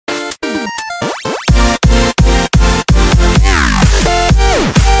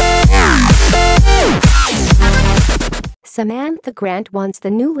Samantha Grant wants the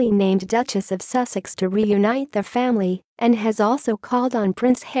newly named Duchess of Sussex to reunite their family and has also called on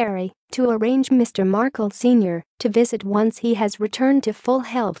Prince Harry to arrange Mr. Markle Sr. to visit once he has returned to full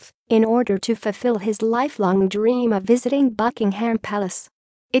health in order to fulfill his lifelong dream of visiting Buckingham Palace.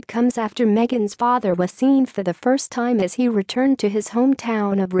 It comes after Meghan's father was seen for the first time as he returned to his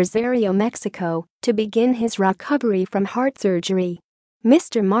hometown of Rosario, Mexico, to begin his recovery from heart surgery.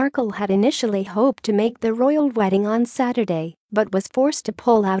 Mr. Markle had initially hoped to make the royal wedding on Saturday, but was forced to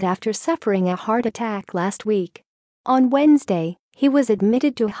pull out after suffering a heart attack last week. On Wednesday, he was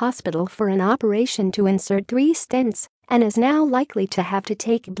admitted to hospital for an operation to insert 3 stents and is now likely to have to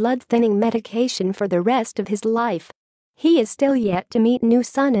take blood-thinning medication for the rest of his life. He is still yet to meet new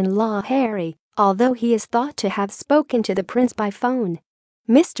son-in-law Harry, although he is thought to have spoken to the prince by phone.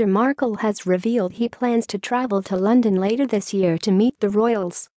 Mr. Markle has revealed he plans to travel to London later this year to meet the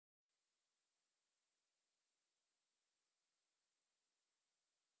royals.